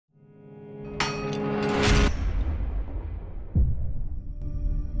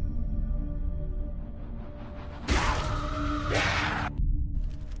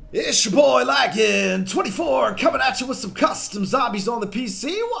It's your boy Laggin 24 coming at you with some custom zombies on the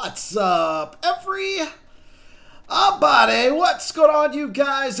PC. What's up, everybody? What's going on, you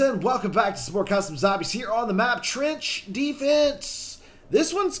guys? And welcome back to some more custom zombies here on the map Trench Defense.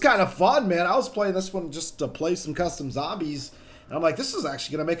 This one's kind of fun, man. I was playing this one just to play some custom zombies, and I'm like, this is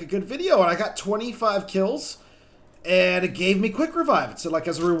actually gonna make a good video. And I got 25 kills, and it gave me quick revive. It said, like,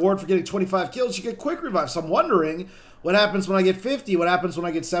 as a reward for getting 25 kills, you get quick revive. So I'm wondering, what happens when I get 50? What happens when I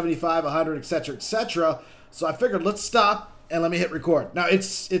get 75, 100, etc., etc.? So I figured, let's stop and let me hit record. Now,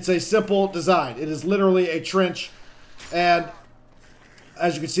 it's a simple design. It is literally a trench, and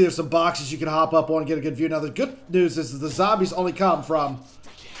as you can see, there's some boxes you can hop up on and get a good view. Now, the good news is that the zombies only come from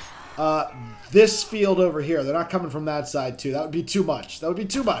this field over here. They're not coming from that side, too. That would be too much. That would be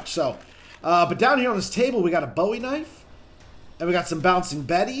too much. So, but down here on this table, we got a Bowie knife, and we got some bouncing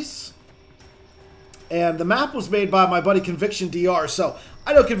Betties. And the map was made by my buddy Conviction DR. So,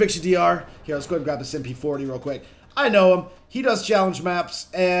 I know Conviction DR. Here, let's go ahead and grab this MP40 real quick. I know him. He does challenge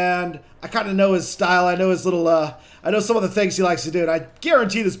maps, and I kind of know his style. I know his little, I know some of the things he likes to do. And I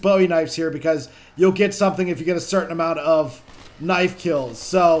guarantee this Bowie knife's here because you'll get something if you get a certain amount of knife kills.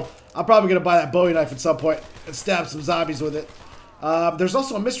 So, I'm probably going to buy that Bowie knife at some point and stab some zombies with it. There's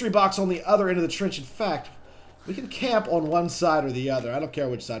also a mystery box on the other end of the trench. In fact, we can camp on one side or the other. I don't care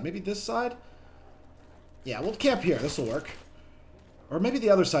which side. Maybe this side? Yeah, we'll camp here. This will work. Or maybe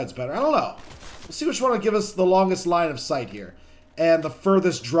the other side's better. I don't know. We'll see which one will give us the longest line of sight here. And the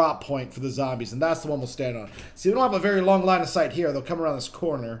furthest drop point for the zombies. And that's the one we'll stand on. See, we don't have a very long line of sight here. They'll come around this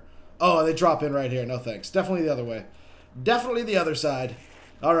corner. Oh, they drop in right here. No thanks. Definitely the other way. Definitely the other side.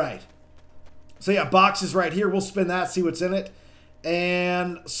 All right. So yeah, boxes right here. We'll spin that, see what's in it.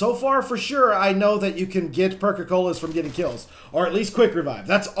 And so far, for sure, I know that you can get Perca-Colas from getting kills. Or at least quick revive.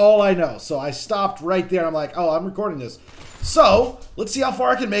 That's all I know. So I stopped right there. I'm like, oh, I'm recording this. So, let's see how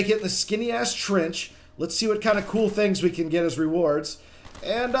far I can make it in the skinny-ass trench. Let's see what kind of cool things we can get as rewards.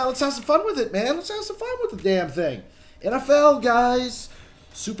 And let's have some fun with it, man. Let's have some fun with the damn thing. NFL, guys.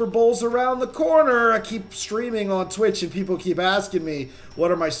 Super Bowl's around the corner. I keep streaming on Twitch, and people keep asking me, what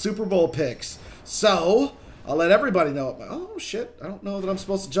are my Super Bowl picks? So, I'll let everybody know. Oh, shit. I don't know that I'm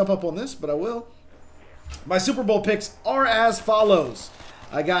supposed to jump up on this, but I will. My Super Bowl picks are as follows.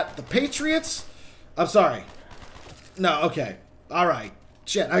 I got the Patriots. I'm sorry. No, okay. All right.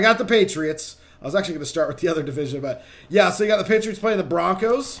 Shit. I got the Patriots. I was actually going to start with the other division, but yeah, so you got the Patriots playing the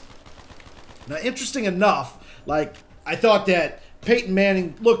Broncos. Now, interesting enough, like, I thought that Peyton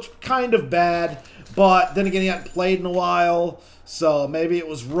Manning looked kind of bad, but then again, he hadn't played in a while, so maybe it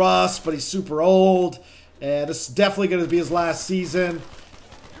was rust, but he's super old. And this is definitely going to be his last season.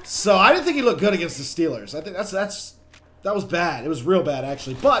 So I didn't think he looked good against the Steelers. I think that was bad. It was real bad,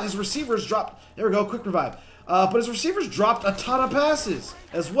 actually. But his receivers dropped. There we go, quick revive. But his receivers dropped a ton of passes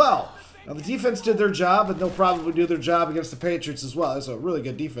as well. Now the defense did their job, and they'll probably do their job against the Patriots as well. That's a really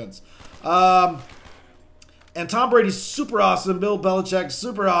good defense. And Tom Brady's super awesome. Bill Belichick's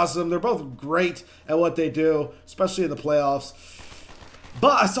super awesome. They're both great at what they do, especially in the playoffs.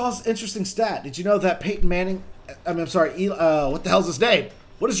 But I saw this interesting stat. Did you know that Peyton Manning, I'm sorry, what the hell's his name?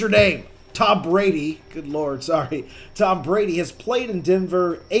 What is your name? Tom Brady. Good Lord, sorry. Tom Brady has played in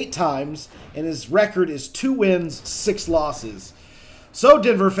Denver 8 times, and his record is 2 wins, 6 losses. So,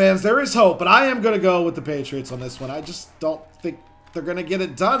 Denver fans, there is hope, but I am going to go with the Patriots on this one. I just don't think they're going to get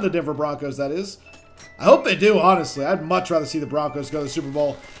it done, the Denver Broncos, that is. I hope they do, honestly. I'd much rather see the Broncos go to the Super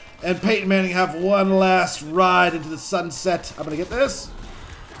Bowl and Peyton Manning have one last ride into the sunset. I'm going to get this.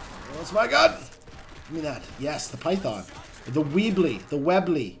 What's my gun? Give me that. Yes, the Python. The Weebly. The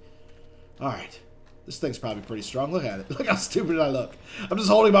Webley. Alright. This thing's probably pretty strong. Look at it. Look how stupid I look. I'm just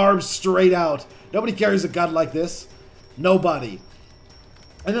holding my arms straight out. Nobody carries a gun like this. Nobody.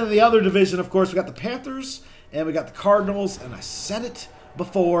 And then the other division, of course, we got the Panthers and we got the Cardinals. And I said it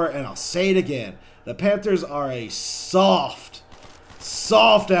before and I'll say it again. The Panthers are a soft-ass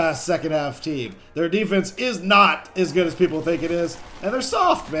second-half team. Their defense is not as good as people think it is. And they're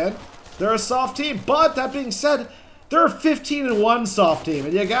soft, man. They're a soft team. But, that being said, they're a 15-1 soft team.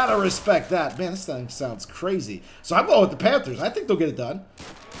 And you gotta respect that. Man, this thing sounds crazy. So I'm going with the Panthers. I think they'll get it done.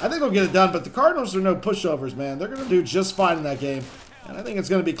 I think they'll get it done. But the Cardinals are no pushovers, man. They're going to do just fine in that game. And I think it's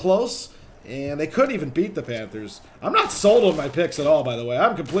going to be close. And they could even beat the Panthers. I'm not sold on my picks at all, by the way.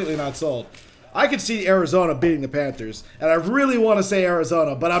 I'm completely not sold. I could see Arizona beating the Panthers. And I really want to say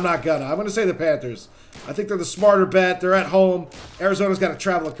Arizona, but I'm not gonna. I'm going to say the Panthers. I think they're the smarter bet. They're at home. Arizona's got to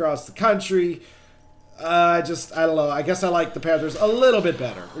travel across the country. I don't know. I guess I like the Panthers a little bit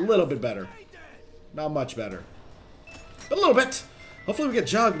better. A little bit better. Not much better. But a little bit. Hopefully we get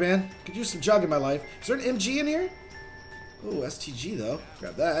Jug, man. Could use some Jug in my life. Is there an MG in here? Ooh, STG though.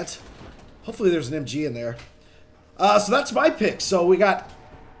 Grab that. Hopefully there's an MG in there. So that's my pick. So we got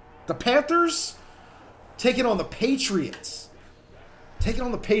the Panthers taking on the Patriots. Taking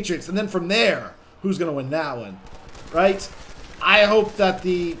on the Patriots. And then from there, who's going to win that one? Right? I hope that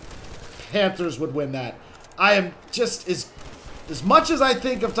the Panthers would win that. I am just as much as I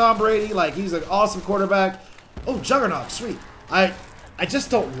think of Tom Brady, like he's an awesome quarterback. Oh, Juggernaut, sweet. I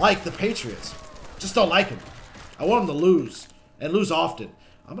just don't like the Patriots. Just don't like them. I want them to lose, and lose often.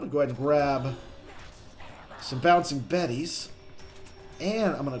 I'm going to go ahead and grab some Bouncing Betties,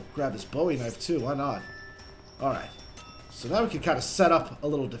 and I'm going to grab this Bowie knife too. Why not? All right. So now we can kind of set up a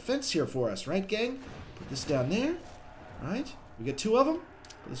little defense here for us, right, gang? Put this down there. All right. We get 2 of them.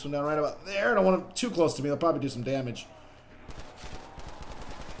 Put this one down right about there. I don't want them too close to me. They'll probably do some damage.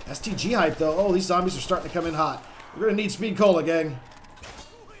 STG hype, though. Oh, these zombies are starting to come in hot. We're going to need Speed Cola, gang.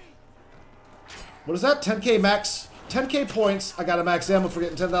 What is that? 10k max. 10k points. I got a max ammo for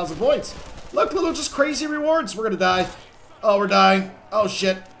getting 10,000 points. Look, little just crazy rewards. We're going to die. Oh, we're dying. Oh,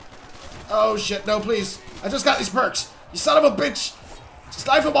 shit. Oh, shit. No, please. I just got these perks. You son of a bitch. Just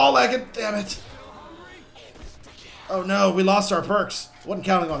knife them all, Laggin. Damn it. Oh, no. We lost our perks. Wasn't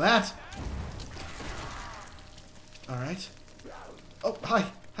counting on that. All right. Oh, hi.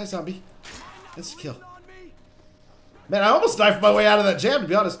 Hi, zombie. That's a kill. Man, I almost knifed my way out of that jam, to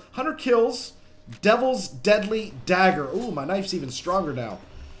be honest. 100 kills. Devil's Deadly Dagger. Ooh, my knife's even stronger now.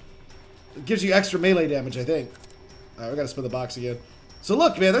 It gives you extra melee damage, I think. Alright, we gotta spin the box again. So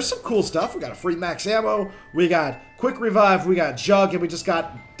look, man, there's some cool stuff. We got a free max ammo. We got Quick Revive. We got Jug, and we just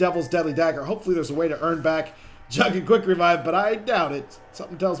got Devil's Deadly Dagger. Hopefully there's a way to earn back Jug and Quick Revive, but I doubt it.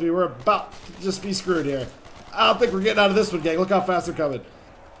 Something tells me we're about to just be screwed here. I don't think we're getting out of this one, gang. Look how fast they're coming.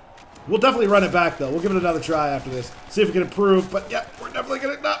 We'll definitely run it back, though. We'll give it another try after this. See if we can improve. But, yeah, we're definitely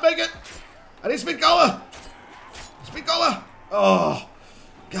going to not make it. I need Speed Cola. Speed Cola. Oh,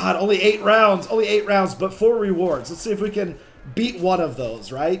 God, only 8 rounds. Only 8 rounds, but 4 rewards. Let's see if we can beat one of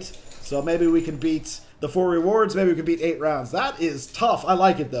those, right? So maybe we can beat the 4 rewards. Maybe we can beat 8 rounds. That is tough. I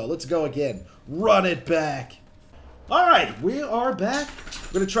like it, though. Let's go again. Run it back. All right, we are back.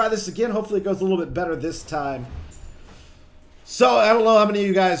 We're going to try this again. Hopefully it goes a little bit better this time. So, I don't know how many of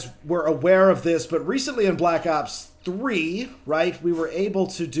you guys were aware of this, but recently in Black Ops 3, right, we were able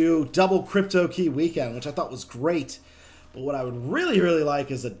to do double crypto key weekend, which I thought was great. But what I would really, really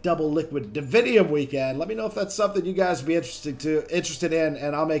like is a double liquid divinium weekend. Let me know if that's something you guys would be interested in,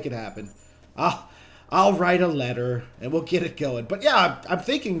 and I'll make it happen. I'll write a letter, and we'll get it going. But yeah, I'm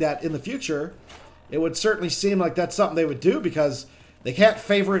thinking that in the future, it would certainly seem like that's something they would do, because they can't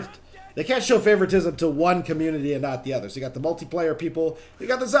show favoritism to one community and not the other. So you got the multiplayer people, you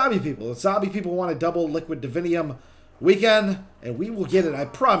got the zombie people. The zombie people want a double liquid divinium weekend, and we will get it. I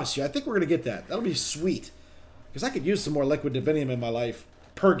promise you. I think we're going to get that. That'll be sweet. Because I could use some more liquid divinium in my life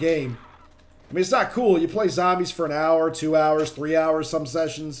per game. I mean, it's not cool. You play zombies for an hour, 2 hours, 3 hours, some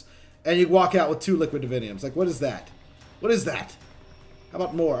sessions, and you walk out with 2 liquid diviniums. Like, what is that? What is that? How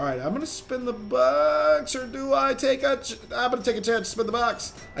about more? All right, I'm going to spin the box, or do I take a... I'm going to take a chance to spin the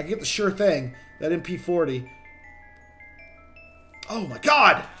box. I can get the sure thing, that MP40. Oh, my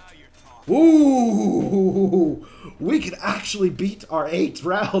God! Ooh! We can actually beat our 8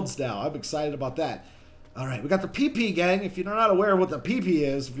 rounds now. I'm excited about that. All right, we got the PP, gang. If you're not aware of what the PP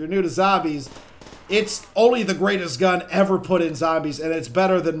is, if you're new to zombies, it's only the greatest gun ever put in zombies, and it's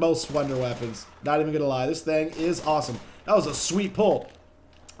better than most wonder weapons. Not even going to lie. This thing is awesome. That was a sweet pull.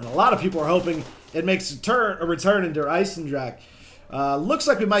 And a lot of people are hoping it makes a return into Ironside. Looks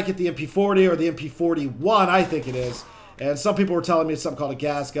like we might get the MP40 or the MP41, I think it is. And some people were telling me it's something called a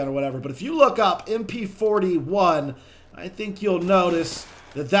gas gun or whatever. But if you look up MP41, I think you'll notice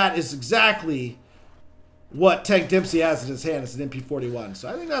that that is exactly what Tank Dempsey has in his hand. It's an MP41. So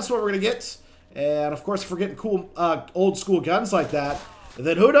I think that's what we're going to get. And, of course, if we're getting cool old-school guns like that,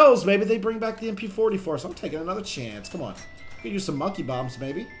 then who knows? Maybe they bring back the MP40 for us. I'm taking another chance. Come on. We could use some monkey bombs,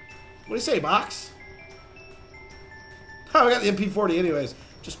 maybe. What do you say, Box? Oh, we got the MP40 anyways.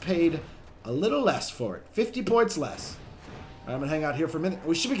 Just paid a little less for it. 50 points less. All right, I'm going to hang out here for a minute.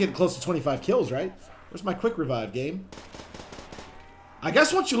 We should be getting close to 25 kills, right? Where's my quick revive game? I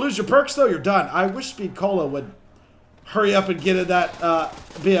guess once you lose your perks, though, you're done. I wish Speed Cola would hurry up and get it that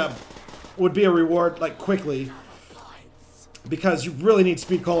would be a reward, like, quickly. Because you really need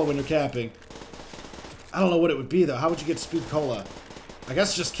Speed Cola when you're camping. I don't know what it would be, though. How would you get Speed Cola? I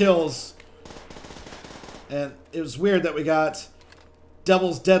guess just kills. And it was weird that we got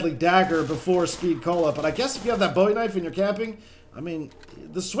Devil's Deadly Dagger before Speed Cola. But I guess if you have that Bowie knife and you're camping, I mean,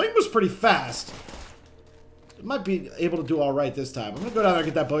 the swing was pretty fast. It might be able to do all right this time. I'm going to go down there and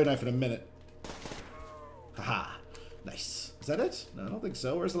get that Bowie knife in a minute. Haha. Nice. Is that it? No, I don't think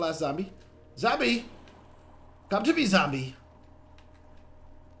so. Where's the last zombie? Zombie! Come to me, zombie!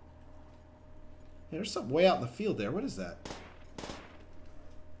 Hey, there's something way out in the field there. What is that?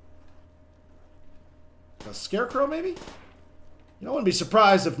 A scarecrow, maybe? You know, I wouldn't be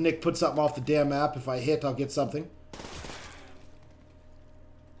surprised if Nick puts something off the damn map. If I hit, I'll get something.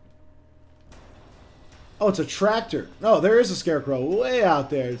 Oh, it's a tractor. No, there is a scarecrow way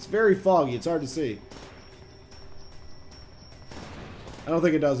out there. It's very foggy. It's hard to see. I don't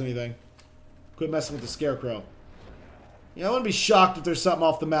think it does anything. Quit messing with the scarecrow. Yeah, I wouldn't be shocked if there's something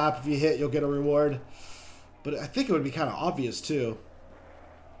off the map. If you hit, you'll get a reward. But I think it would be kind of obvious, too.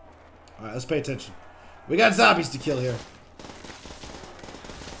 Alright, let's pay attention. We got zombies to kill here.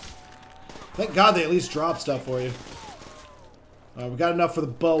 Thank God they at least drop stuff for you. Alright, we got enough for the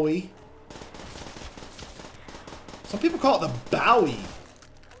Bowie. Some people call it the Bowie.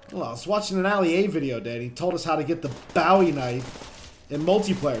 I was watching an Ali A video, Danny. He told us how to get the Bowie knife in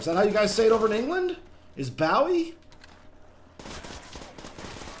multiplayer. Is that how you guys say it over in England? Is Bowie?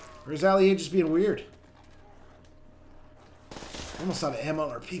 Or is Ali A just being weird? Almost out of ammo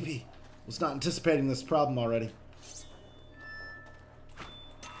on our PP. Was not anticipating this problem already.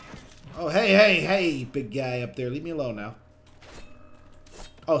 Oh, hey, big guy up there. Leave me alone now.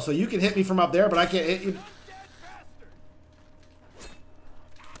 Oh, so you can hit me from up there, but I can't hit you.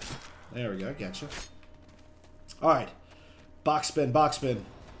 There we go, gotcha. Alright. Box spin, box spin.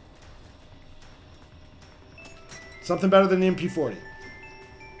 Something better than the MP40.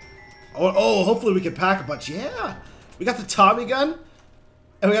 Oh, hopefully we can pack a bunch. Yeah! We got the Tommy gun,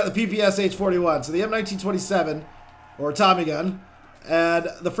 and we got the PPS H41. So the M1927, or Tommy gun, and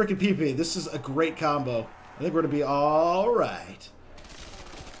the freaking PP. This is a great combo. I think we're going to be alright.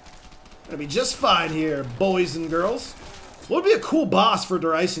 Going to be just fine here, boys and girls. What would be a cool boss for Der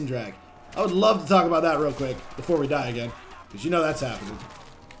Eisendrag? I would love to talk about that real quick before we die again. Because you know that's happening.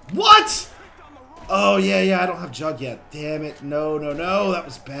 What?! Oh, yeah, I don't have Jug yet. Damn it. No. That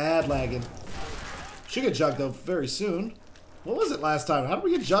was bad, Laggin. Should get Jug, though, very soon. What was it last time? How did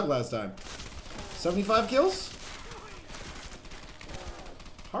we get Jug last time? 75 kills?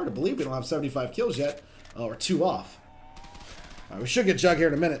 Hard to believe we don't have 75 kills yet. Oh, we're 2 off. Alright, we should get Jug here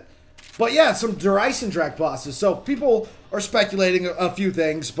in a minute. But yeah, some Der Eisendrag bosses. So people are speculating a few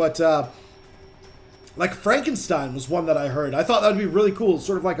things, but like Frankenstein was one that I heard. I thought that would be really cool,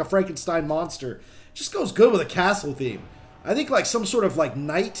 sort of like a Frankenstein monster. Just goes good with a castle theme. I think like some sort of like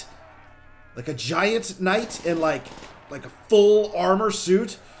knight, like a giant knight in like a full armor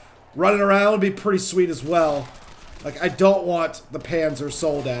suit running around would be pretty sweet as well. Like I don't want the Panzer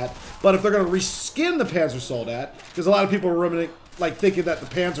Soldat, but if they're gonna reskin the Panzer Soldat, because a lot of people are ruminating, like thinking that the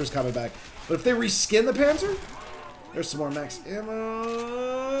Panzer's coming back, but if they reskin the Panzer, there's some more max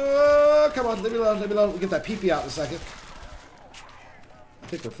ammo. Come on, leave me alone, leave me alone. We'll get that PP out in a second. I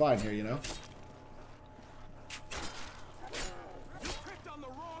think we're fine here, you know.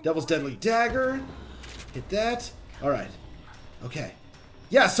 Devil's Deadly Dagger. Hit that. Alright. Okay.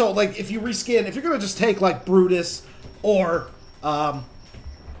 Yeah, so, like, if you reskin, if you're gonna just take, like, Brutus or, the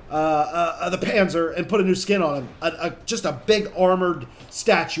Panzer and put a new skin on him, just a big armored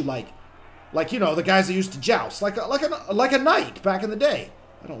statue, like, you know, the guys that used to joust, like a knight back in the day.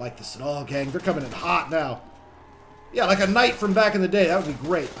 I don't like this at all, gang. They're coming in hot now. Yeah, like a knight from back in the day. That would be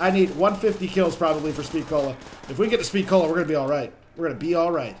great. I need 150 kills probably for Speed Cola. If we can get to Speed Cola, we're gonna be all right. We're gonna be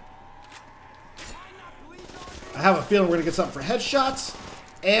all right. I have a feeling we're gonna get something for headshots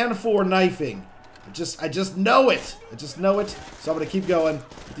and for knifing. I just know it. I just know it. So I'm gonna keep going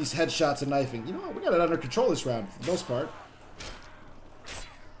with these headshots and knifing. You know what? We got it under control this round for the most part.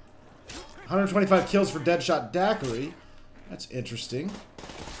 125 kills for Deadshot Daiquiri. That's interesting.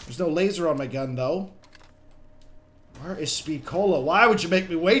 There's no laser on my gun, though. Where is Speed Cola? Why would you make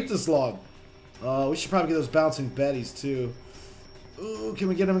me wait this long? We should probably get those Bouncing Betties, too. Ooh, can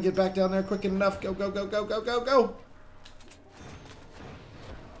we get him and get back down there quick enough? Go, go, go, go, go, go, go!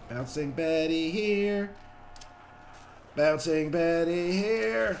 Bouncing Betty here. Bouncing Betty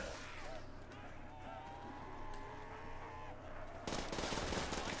here.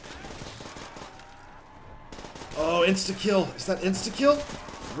 Oh, insta-kill. Is that insta-kill?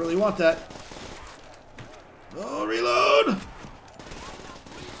 I really want that. Oh, reload!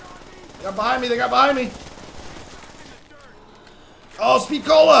 They got behind me, they got behind me! Oh, Speed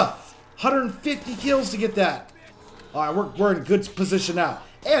Cola! 150 kills to get that. Alright, we're in good position now.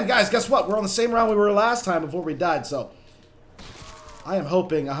 And guys, guess what? We're on the same round we were last time before we died, so I am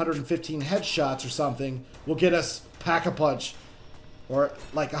hoping 115 headshots or something will get us Pack-a-Punch. Or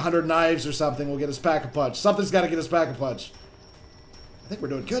like 100 knives or something will get us Pack-a-Punch. Something's got to get us Pack-a-Punch. I think we're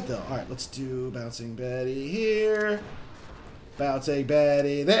doing good, though. All right, let's do Bouncing Betty here. Bouncing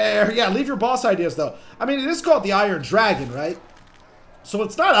Betty there. Yeah, leave your boss ideas, though. I mean, it is called the Iron Dragon, right? So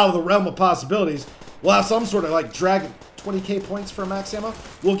it's not out of the realm of possibilities. We'll have some sort of, like, dragon... 20k points for max ammo.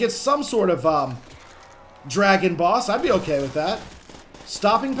 We'll get some sort of dragon boss. I'd be okay with that.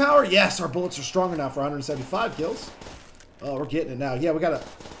 Stopping power? Yes, our bullets are stronger now for 175 kills. Oh, we're getting it now. Yeah, we got a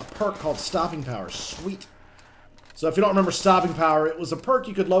perk called Stopping Power. Sweet. So if you don't remember Stopping Power, it was a perk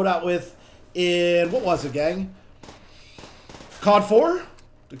you could load out with in... What was it, gang? COD 4?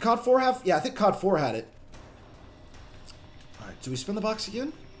 Did COD 4 have... Yeah, I think COD 4 had it. Alright, do we spin the box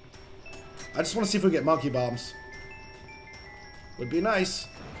again? I just want to see if we get monkey bombs. Would be nice.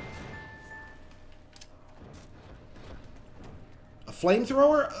 A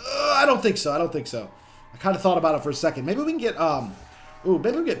flamethrower? I don't think so. I don't think so. I kind of thought about it for a second. Maybe we can get, ooh,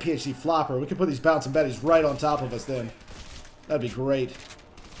 maybe we can get PhD Flopper. We can put these Bouncing Betties right on top of us then. That'd be great.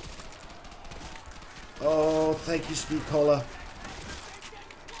 Oh, thank you, Speed Cola.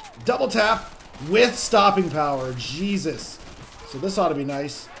 Double tap with Stopping Power. Jesus. So this ought to be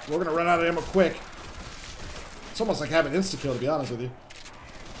nice. We're going to run out of ammo quick. It's almost like having insta-kill, to be honest with you.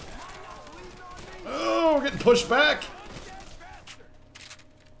 Oh, we're getting pushed back.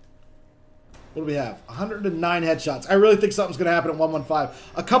 What do we have? 109 headshots. I really think something's going to happen at 115.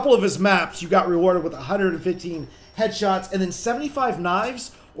 A couple of his maps, you got rewarded with 115 headshots, and then 75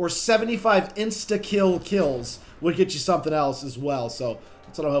 knives or 75 insta-kill kills would get you something else as well. So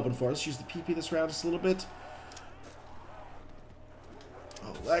that's what I'm hoping for. Let's use the PP this round just a little bit.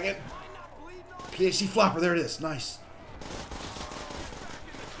 Oh, Laggin. PhD Flopper, there it is. Nice.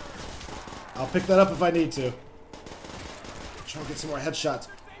 I'll pick that up if I need to. Try to get some more headshots.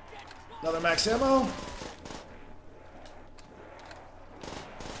 Another max ammo.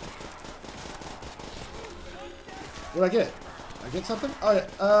 What did I get? Did I get something? Oh,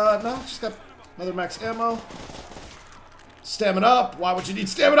 yeah. No, just got another max ammo. Stamina up. Why would you need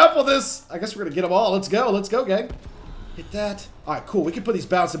stamina up with this? I guess we're going to get them all. Let's go. Let's go, gang. Hit that. Alright, cool. We can put these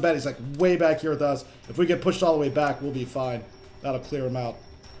Bouncing Betties like way back here with us. If we get pushed all the way back, we'll be fine. That'll clear them out.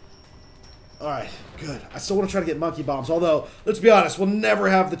 Alright, good. I still want to try to get monkey bombs. Although, let's be honest, we'll never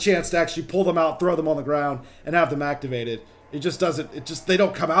have the chance to actually pull them out, throw them on the ground, and have them activated. It just doesn't, they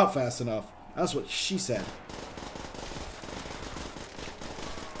don't come out fast enough. That's what she said.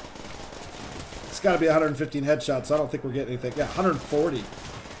 It's got to be 115 headshots. I don't think we're getting anything. Yeah, 140.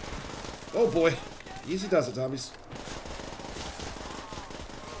 Oh boy. Easy does it, zombies.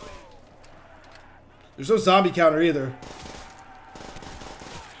 There's no zombie counter either.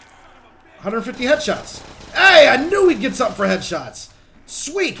 150 headshots. Hey, I knew we'd get something for headshots.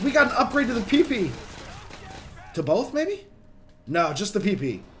 Sweet, we got an upgrade to the PP. To both, maybe? No, just the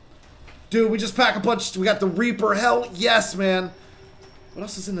PP. Dude, we just pack a bunch. We got the Reaper. Hell yes, man. What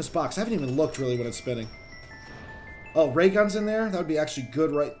else is in this box? I haven't even looked really when it's spinning. Oh, ray gun's in there? That would be actually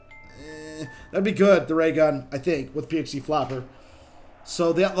good, right? That'd be good, the ray gun, I think, with PhD Flopper.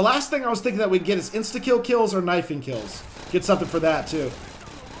 So the last thing I was thinking that we'd get is insta-kill kills or knifing kills. Get something for that, too.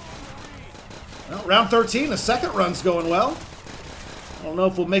 Well, round 13, the second run's going well. I don't know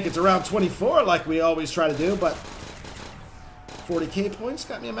if we'll make it to round 24 like we always try to do, but 40k points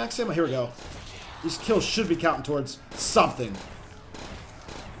got me a max ammo. Here we go. These kills should be counting towards something.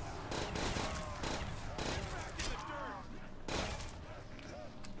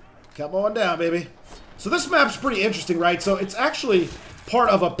 Come on down, baby. So this map's pretty interesting, right? So it's actually part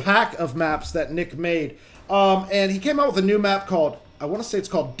of a pack of maps that Nick made. And he came out with a new map called, I want to say it's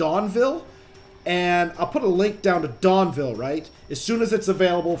called Dawnville. And I'll put a link down to Dawnville, right? As soon as it's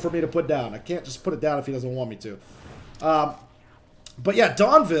available for me to put down. I can't just put it down if he doesn't want me to. But yeah,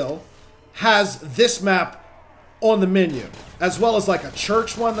 Dawnville has this map on the menu. As well as like a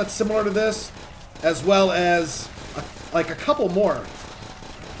church one that's similar to this. As well as like a couple more.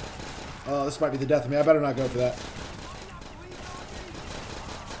 Oh, this might be the death of me. I better not go for that.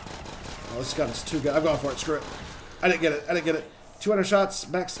 Oh, this gun is too good. I'm going for it. Screw it. I didn't get it. I didn't get it. 200 shots.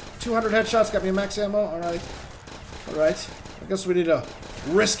 Max. 200 headshots. Got me a max ammo. Alright. Alright. I guess we need to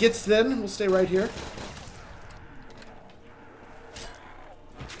risk it then. We'll stay right here.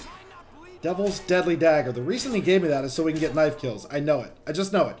 Devil's Deadly Dagger. The reason he gave me that is so we can get knife kills. I know it. I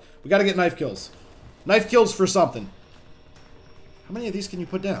just know it. We got to get knife kills. Knife kills for something. How many of these can you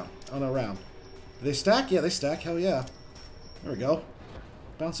put down on a round? Do they stack? Yeah, they stack. Hell yeah. There we go.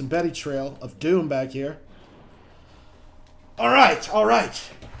 Bouncing Betty trail of doom back here. Alright, alright.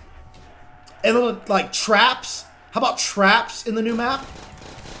 And then, like, traps. How about traps in the new map?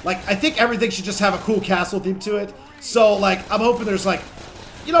 Like, I think everything should just have a cool castle theme to it. So, like, I'm hoping there's, like,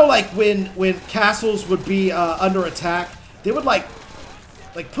 you know, like, when castles would be under attack, they would, like,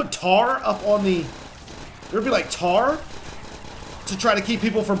 like put tar up on the... There'd be like tar to try to keep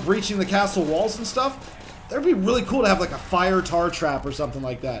people from breaching the castle walls and stuff. That'd be really cool to have like a fire tar trap or something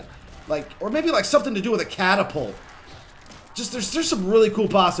like that. Like, or maybe like something to do with a catapult. Just, there's some really cool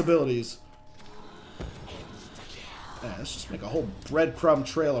possibilities. Yeah, let's just make a whole breadcrumb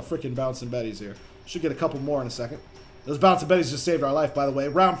trail of freaking bouncing betties here. Should get a couple more in a second. Those bouncing betties just saved our life, by the way.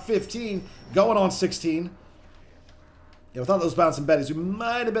 Round 15, going on 16. Yeah, without those bouncing betties, we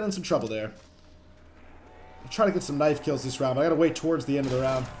might have been in some trouble there. I'll try to get some knife kills this round, but I gotta wait towards the end of the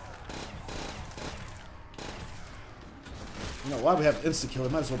round. You know, while we have insta-kill, we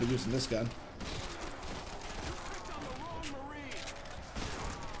might as well be using this gun.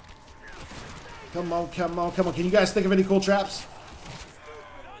 Come on, come on, come on. Can you guys think of any cool traps?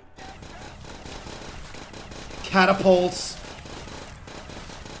 Catapults.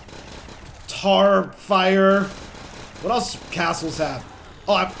 Tar fire. What else castles have?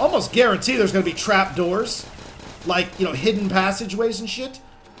 Oh, I almost guarantee there's going to be trap doors. Like, you know, hidden passageways and shit.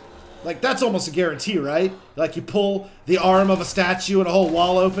 Like, that's almost a guarantee, right? Like, you pull the arm of a statue and a whole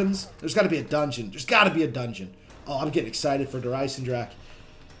wall opens. There's got to be a dungeon. There's got to be a dungeon. Oh, I'm getting excited for Der Eisendrache.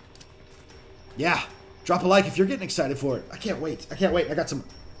 Yeah. Drop a like if you're getting excited for it. I can't wait. I can't wait. I got some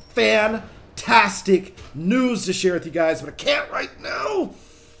fantastic news to share with you guys, but I can't right now.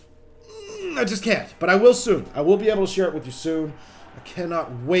 I just can't. But I will soon. I will be able to share it with you soon. I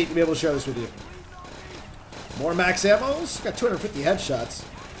cannot wait to be able to share this with you. More max ammos. Got 250 headshots.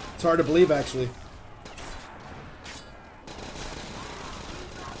 It's hard to believe, actually.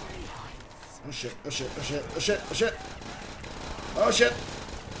 Oh shit, oh shit, oh shit, oh shit, oh shit. Oh shit.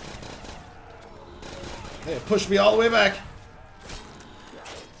 Hey, it pushed me all the way back.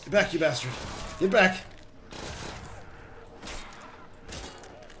 Get back, you bastard. Get back.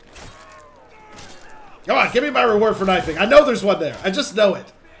 Come on, give me my reward for knifing. I know there's one there. I just know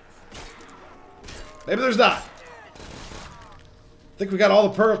it. Maybe there's not. I think we got all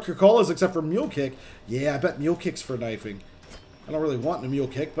the Coca-Colas except for Mule Kick. Yeah, I bet Mule Kick's for knifing. I don't really want a Mule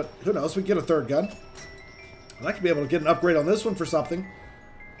Kick, but who knows? We can get a third gun. I'd like to be able to get an upgrade on this one for something.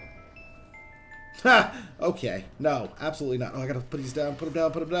 Ha! Okay. No, absolutely not. Oh, I gotta put these down, put them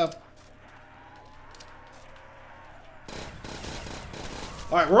down, put them down.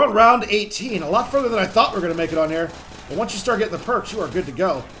 Alright, we're on round 18. A lot further than I thought we were going to make it on here. But once you start getting the perks, you are good to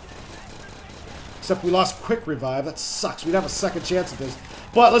go. Except we lost quick revive. That sucks. We'd have a second chance at this.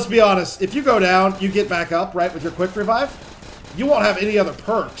 But let's be honest. If you go down, you get back up, right, with your quick revive, you won't have any other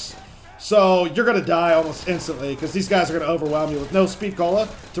perks. So you're going to die almost instantly because these guys are going to overwhelm you with no speed cola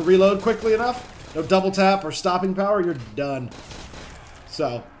to reload quickly enough. No double tap or stopping power. You're done.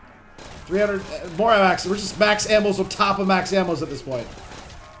 So, 300 more max. We're just max ammos on top of max ammos at this point.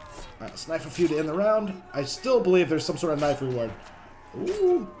 Alright, let's knife a few to end the round. I still believe there's some sort of knife reward.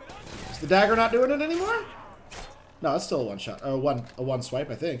 Ooh. Is the dagger not doing it anymore? No, it's still a one shot. Or a one swipe,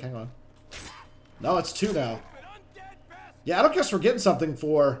 I think. Hang on. No, it's two now. Yeah, I don't guess we're getting something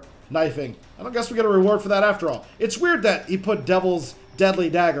for knifing. I don't guess we get a reward for that after all. It's weird that he put Devil's Deadly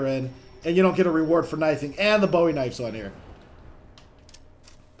Dagger in, and you don't get a reward for knifing, and the Bowie knife's on here.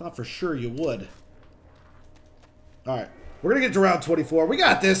 Thought for sure you would. Alright. We're going to get to round 24. We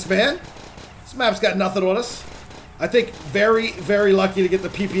got this, man. This map's got nothing on us. I think very, very lucky to get the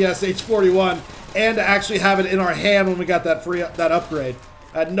PPS H41 and to actually have it in our hand when we got that that upgrade.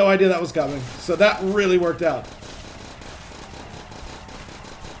 I had no idea that was coming. So that really worked out.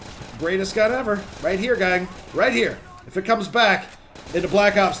 Greatest gun ever. Right here, gang. Right here. If it comes back into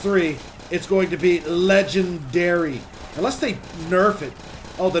Black Ops 3, it's going to be legendary. Unless they nerf it.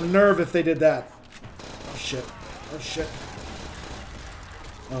 Oh, the nerve if they did that. Oh, shit. Oh, shit.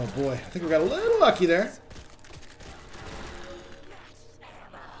 Oh, boy. I think we got a little lucky there.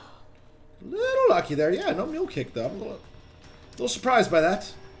 Little lucky there. Yeah, no mule kick, though. I'm a little surprised by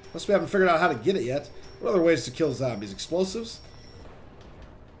that. Unless we haven't figured out how to get it yet. What other ways to kill zombies? Explosives?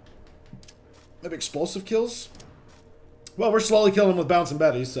 Maybe explosive kills? Well, we're slowly killing them with bouncing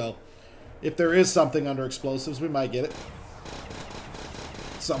betties, so if there is something under explosives, we might get it.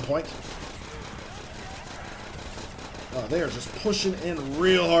 At some point. Oh, they are just pushing in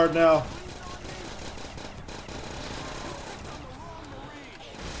real hard now.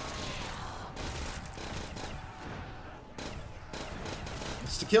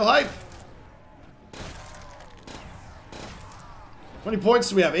 It's to kill hype. How many points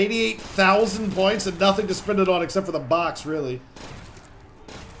do we have? 88,000 points and nothing to spend it on except for the box, really.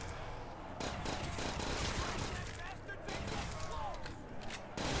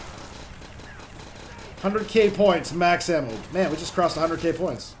 $100K points, max ammo. Man, we just crossed 100K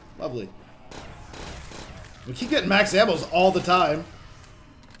points. Lovely. We keep getting max ammos all the time.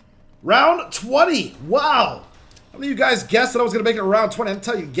 Round 20. Wow. How many of you guys guessed that I was going to make it around 20? I didn't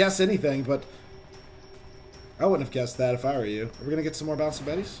tell you to guess anything, but I wouldn't have guessed that if I were you. Are we going to get some more bouncing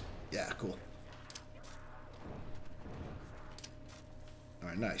betties? Yeah, cool.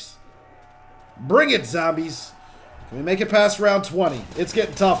 Alright, nice. Bring it, zombies. Can we make it past round 20? It's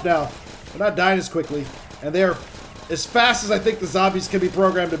getting tough now. They're not dying as quickly. And they're as fast as I think the zombies can be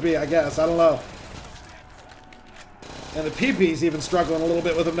programmed to be, I guess. I don't know. And the PP's even struggling a little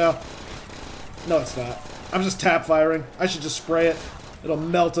bit with them now. No, it's not. I'm just tap firing. I should just spray it. It'll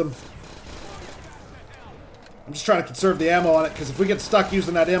melt them. I'm just trying to conserve the ammo on it, because if we get stuck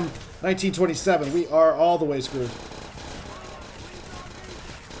using that M1927, we are all the way screwed.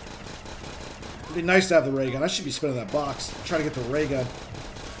 It'd be nice to have the ray gun. I should be spinning that box. Try to get the ray gun.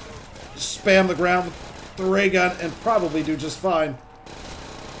 Just spam the ground with the ray gun and probably do just fine.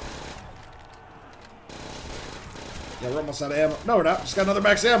 Yeah, we're almost out of ammo. No, we're not. Just got another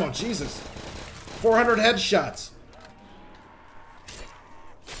max ammo. Jesus. 400 headshots.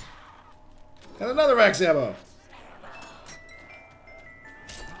 And another max ammo.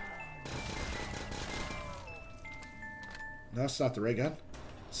 No, it's not the ray gun.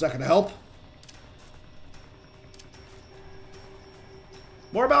 It's not going to help.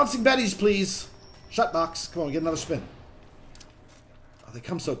 More bouncing betties, please. Shut box. Come on, get another spin. Oh, they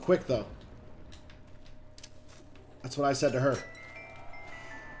come so quick, though. That's what I said to her.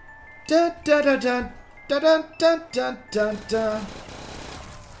 Dun dun dun dun dun dun dun dun dun.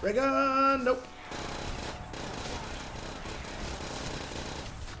 Ray gun. Nope.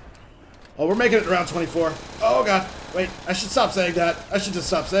 Oh, we're making it around 24. Oh, God. Wait, I should stop saying that. I should just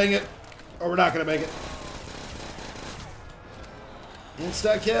stop saying it. Or we're not going to make it.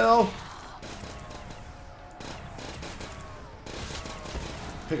 Insta kill.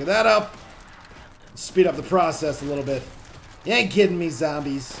 Picking that up. Speed up the process a little bit. You ain't kidding me,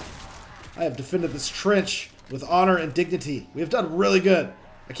 zombies. I have defended this trench with honor and dignity. We have done really good.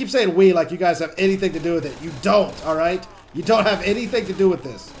 I keep saying we like you guys have anything to do with it. You don't, alright? You don't have anything to do with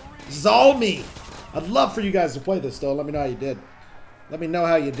this. This is all me. I'd love for you guys to play this, though. Let me know how you did. Let me know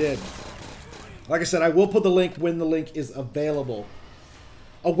how you did. Like I said, I will put the link when the link is available.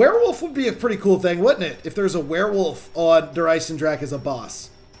 A werewolf would be a pretty cool thing, wouldn't it? If there's a werewolf on Der Eisendrache as a boss.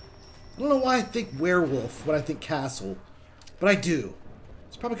 I don't know why I think werewolf when I think castle. But I do.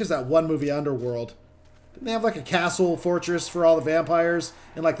 It's probably because that one movie, Underworld. Didn't they have like a castle fortress for all the vampires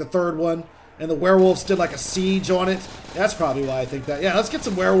in like the third one? And the werewolves did like a siege on it? That's probably why I think that. Yeah, let's get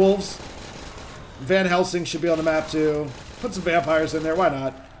some werewolves. Van Helsing should be on the map too. Put some vampires in there, why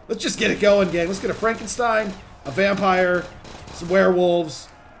not? Let's just get it going, gang. Let's get a Frankenstein, a vampire, some werewolves,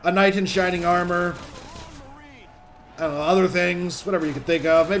 a knight in shining armor. I don't know, other things, whatever you can think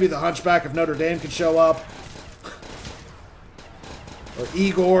of. Maybe the Hunchback of Notre Dame could show up. Or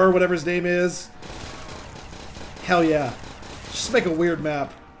Igor, whatever his name is. Hell yeah. Just make a weird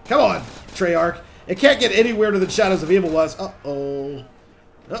map. Come on, Treyarch. It can't get any weirder than Shadows of Evil was. Uh-oh.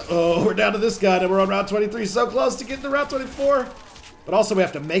 Uh-oh, we're down to this guy, and we're on round 23. So close to getting to round 24. But also we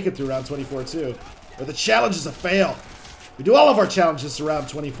have to make it through round 24, too. Or the challenge is a fail. We do all of our challenges to round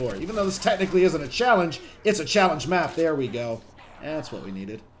 24. Even though this technically isn't a challenge, it's a challenge map. There we go. That's what we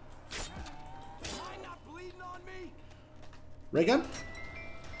needed. Ray gun?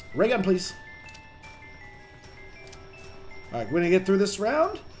 Ray gun, please. Alright, we're going to get through this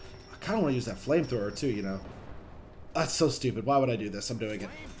round. I kind of want to use that flamethrower, too, you know. That's so stupid. Why would I do this? I'm doing it.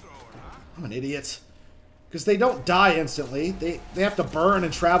 I'm an idiot. Because they don't die instantly. They have to burn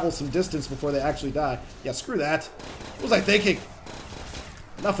and travel some distance before they actually die. Yeah, screw that. What was I thinking?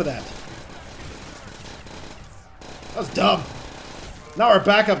 Enough of that. That was dumb. Now our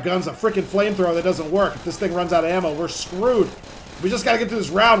backup gun's a freaking flamethrower that doesn't work. If this thing runs out of ammo, we're screwed. We just gotta get through this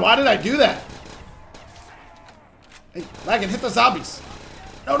round. Why did I do that? Hey, Laggin, hit the zombies.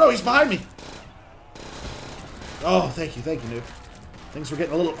 No, no, he's behind me. Oh, thank you, nuke. Things were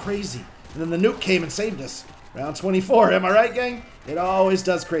getting a little crazy. And then the nuke came and saved us. Round 24, am I right, gang? It always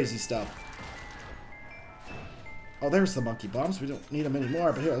does crazy stuff. Oh, there's the monkey bombs. We don't need them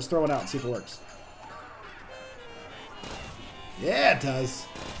anymore, but here, let's throw one out and see if it works. Yeah, it does.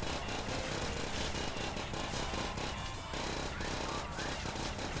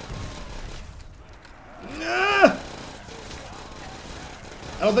 Ah!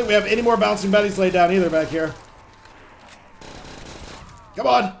 I don't think we have any more bouncing betties laid down either back here. Come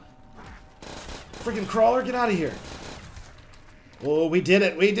on. Freaking crawler, get out of here. Oh, we did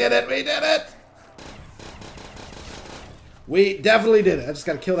it. We did it. We did it. We definitely did it. I just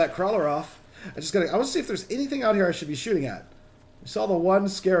got to kill that crawler off. I want to see if there's anything out here I should be shooting at. We saw the one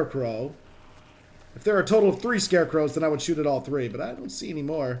scarecrow. If there are a total of 3 scarecrows, then I would shoot at all 3, but I don't see any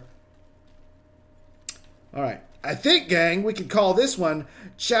more. All right. I think, gang, we could call this one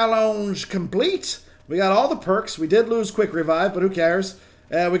challenge complete. We got all the perks. We did lose quick revive, but who cares?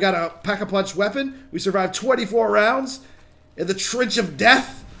 We got a pack-a-punch weapon. We survived 24 rounds in the Trench of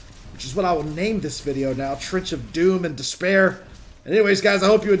Death, which is what I will name this video now, Trench of Doom and Despair. And anyways, guys, I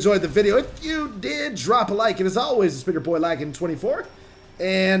hope you enjoyed the video. If you did, drop a like. And as always, it's been your boy Laggin 24.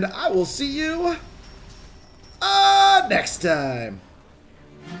 And I will see you next time.